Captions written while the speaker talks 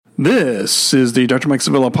This is the Dr. Mike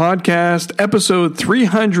Sevilla podcast, episode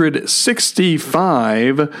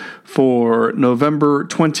 365 for November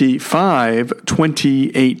 25,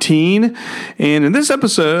 2018. And in this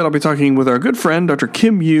episode, I'll be talking with our good friend, Dr.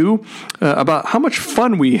 Kim Yu, about how much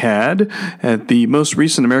fun we had at the most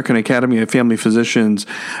recent American Academy of Family Physicians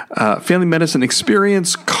Family Medicine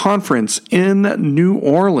Experience Conference in New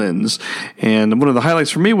Orleans. And one of the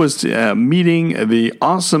highlights for me was meeting the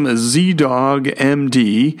awesome Z-Dog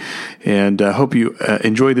MD. And I hope you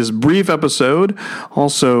enjoy this brief episode.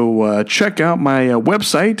 Also, check out my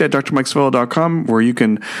website at drmikesevilla.com, where you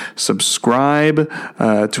can subscribe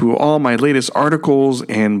to all my latest articles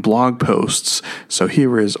and blog posts. So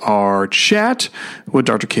here is our chat with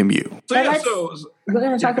Dr. Kim Yu. We're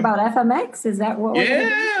going to talk about FMX. Is that what we're going to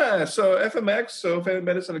do? Yeah, so FMX, so Family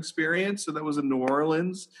Medicine Experience. So that was in New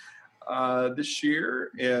Orleans this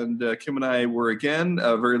year, and Kim and I were again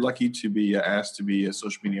very lucky to be asked to be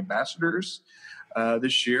social media ambassadors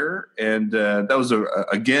this year, and that was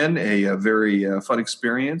again a very fun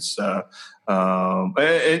experience.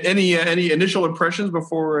 Any initial impressions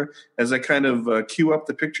before, as I kind of cue up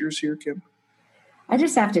the pictures here, Kim? I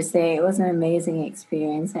just have to say it was an amazing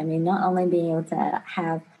experience. I mean, not only being able to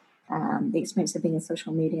have the experience of being a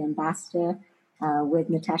social media ambassador with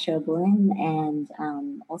Natasha O'Brien and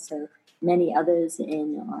also many others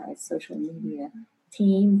in our social media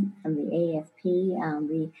team from the AAFP.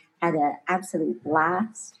 We had an absolute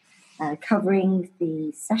blast covering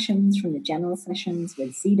the sessions from the general sessions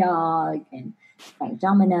with Z-Dog and Frank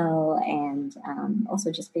Domino, and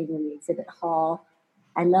also just being in the exhibit hall.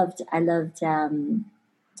 I loved so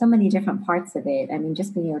many different parts of it. I mean,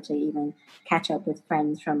 just being able to even catch up with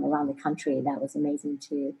friends from around the country, that was amazing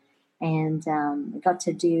too. And I got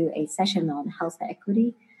to do a session on health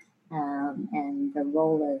equity and the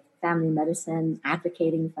role of family medicine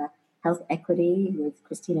advocating for health equity with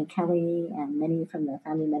Christina Kelly and many from the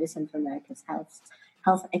Family Medicine for America's health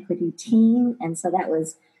equity team. And so that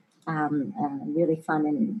was a really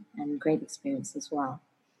fun and great experience as well.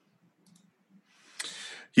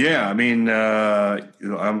 Yeah, I mean,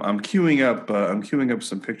 I'm queuing up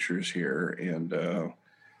some pictures here, and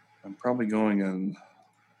I'm probably going in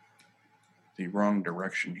the wrong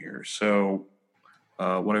direction here. So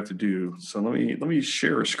what I have to do, so let me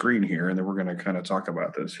share a screen here, and then we're going to kind of talk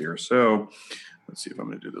about this here. So let's see if I'm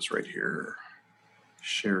going to do this right here.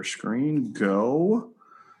 Share screen, go.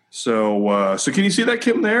 So can you see that,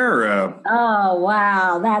 Kim, there? Oh,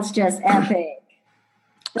 wow, that's just epic.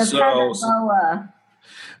 That's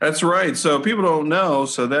right. So people don't know.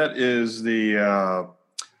 So that is the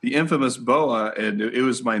infamous boa, and it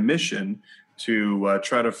was my mission to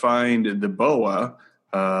try to find the boa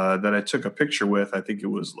that I took a picture with. I think it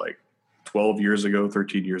was like 12 years ago,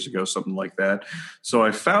 13 years ago, something like that. So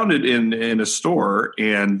I found it in a store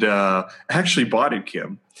and actually bought it,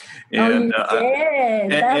 Kim. And,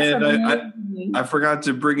 I forgot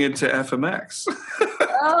to bring it to FMX.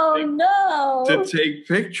 Oh no! To take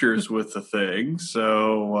pictures with the thing.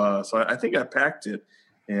 So I think I packed it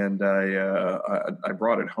and I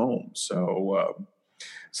brought it home. So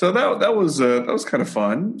that was kind of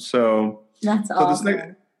fun. So that's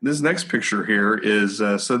awesome. This next picture here is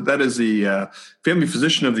so that is the Family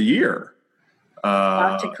Physician of the Year.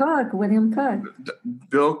 Dr. Cook, William Cook.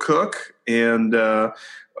 Bill Cook. And well,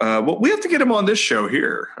 we have to get him on this show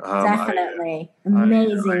here. Definitely.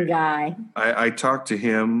 Amazing guy. I talked to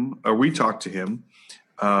him, or we talked to him,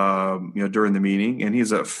 during the meeting, and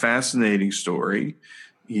he's a fascinating story.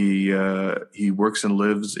 He works and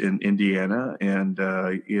lives in Indiana, and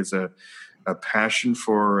he has a passion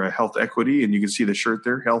for health equity. And you can see the shirt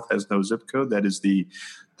there, Health Has No Zip Code. That is the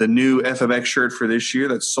new FMX shirt for this year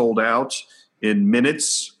that's sold out in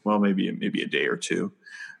minutes. Well, maybe a day or two.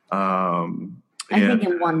 I think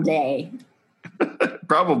in one day.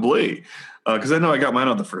 Probably, because I know I got mine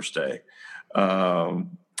on the first day.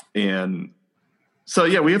 And so,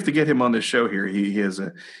 yeah, we have to get him on the show here. He has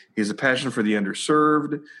a passion for the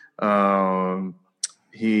underserved.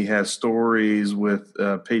 He has stories with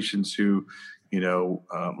patients who,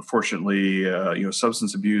 unfortunately,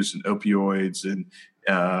 substance abuse and opioids, and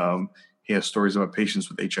he has stories about patients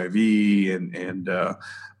with HIV and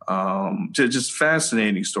just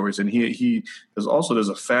fascinating stories. And he does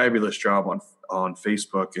a fabulous job on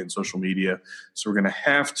Facebook and social media. So we're going to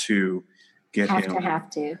have to get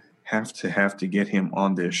him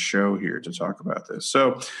on this show here to talk about this.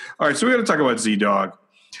 So, all right. So we're going to talk about Z-Dog.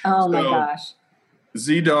 Oh my gosh.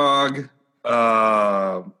 Z-Dog,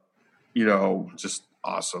 just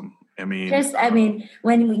awesome. I mean,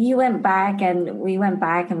 when you went back and we were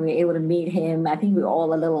able to meet him, I think we were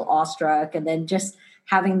all a little awestruck. And then just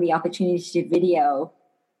having the opportunity to video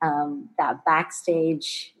that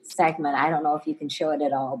backstage segment. I don't know if you can show it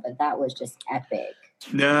at all, but that was just epic.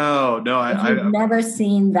 No, If you've never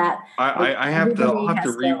seen that, I have to. I'll have to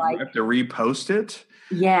repost it.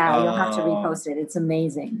 Yeah, you'll have to repost it. It's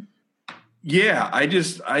amazing. Yeah, I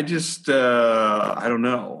don't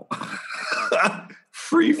know.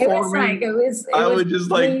 Free-forming. It was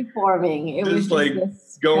free-forming. It was just like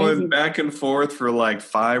going back and forth for like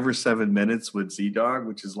 5 or 7 minutes with Z-Dog,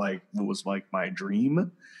 which is like what was like my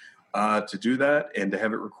dream to do that and to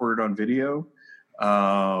have it recorded on video.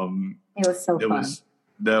 It was so fun.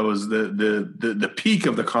 That was the peak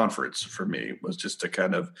of the conference for me, was just to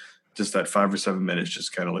kind of just that 5 or 7 minutes,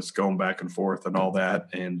 just kind of let's going back and forth and all that.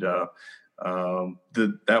 And that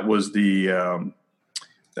was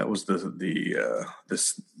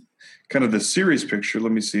this kind of the serious picture.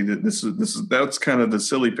 Let me see that that's kind of the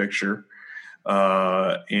silly picture.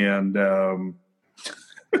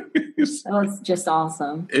 It's just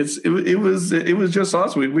awesome. It was just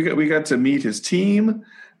awesome. We got to meet his team.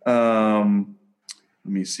 Let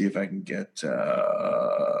me see if I can get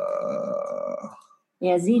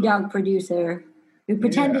Z-Dog producer who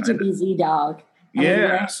pretended to be Z-Dog.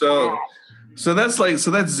 Yeah, so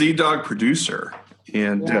that's Z-Dog producer,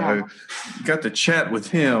 and got to chat with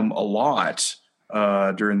him a lot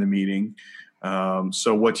during the meeting.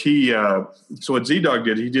 So what Z-Dog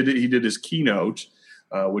did, he did his keynote,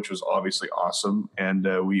 which was obviously awesome, and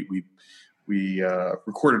we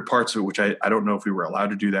recorded parts of it, which I don't know if we were allowed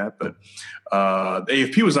to do that, but the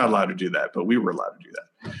AFP was not allowed to do that, but we were allowed to do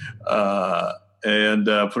that, and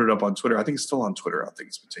put it up on Twitter. I think it's still on Twitter. I don't think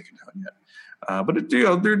it's been taken down yet. But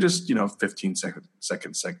they're just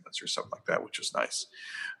 15-second segments or something like that, which was nice.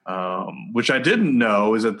 Which I didn't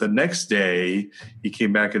know is that the next day he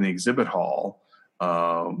came back in the exhibit hall.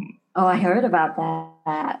 I heard about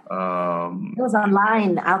that. It was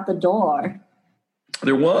online out the door.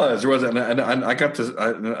 There was, and I got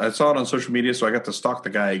to. I saw it on social media, so I got to stalk the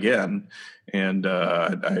guy again, and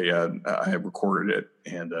I recorded it,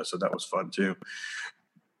 and so that was fun too.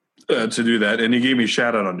 To do that, and he gave me a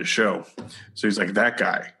shout out on the show. So he's like, that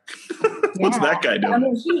guy. What's that guy doing? I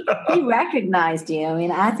mean, he recognized you. I mean,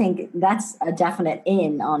 I think that's a definite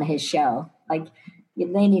in on his show. Like,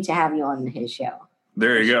 they need to have you on his show.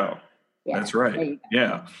 There you go. Yeah, that's right.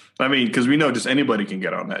 Yeah. I mean, because we know just anybody can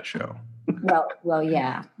get on that show. Well,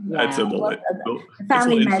 yeah. That's a little the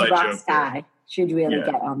Family Med Rocks guy should really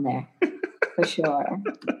get on there for sure.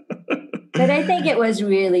 But I think it was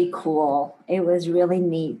really cool. It was really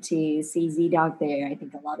neat to see Z-Dog there. I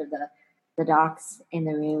think a lot of the docs in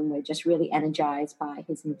the room were just really energized by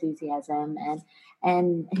his enthusiasm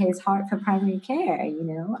and his heart for primary care, and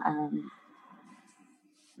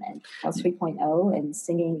Health 3.0 and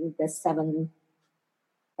singing the 7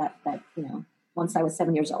 that once I was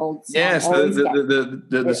 7 years old. Yes,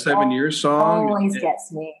 the 7 year song always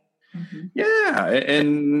gets me. Mm-hmm. Yeah,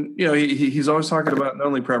 and he's always talking about not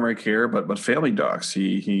only primary care but family docs.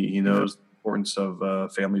 He knows the importance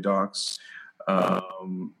of family docs.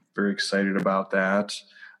 Very excited about that.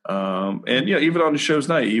 And even on the show's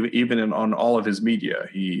night, even on all of his media,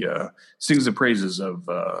 he sings the praises of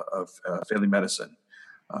family medicine.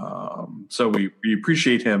 So we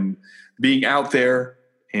appreciate him being out there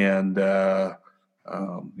and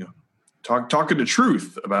talking the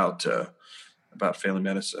truth about family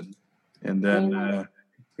medicine. And then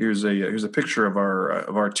here's a picture of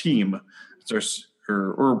our team. It's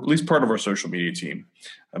or at least part of our social media team.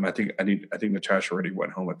 I think Natasha already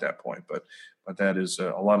went home at that point, but that is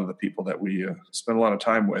a lot of the people that we spend a lot of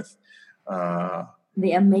time with.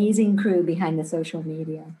 The amazing crew behind the social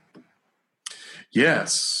media.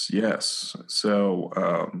 Yes. So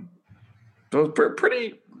it was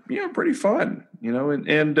pretty fun,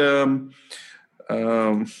 and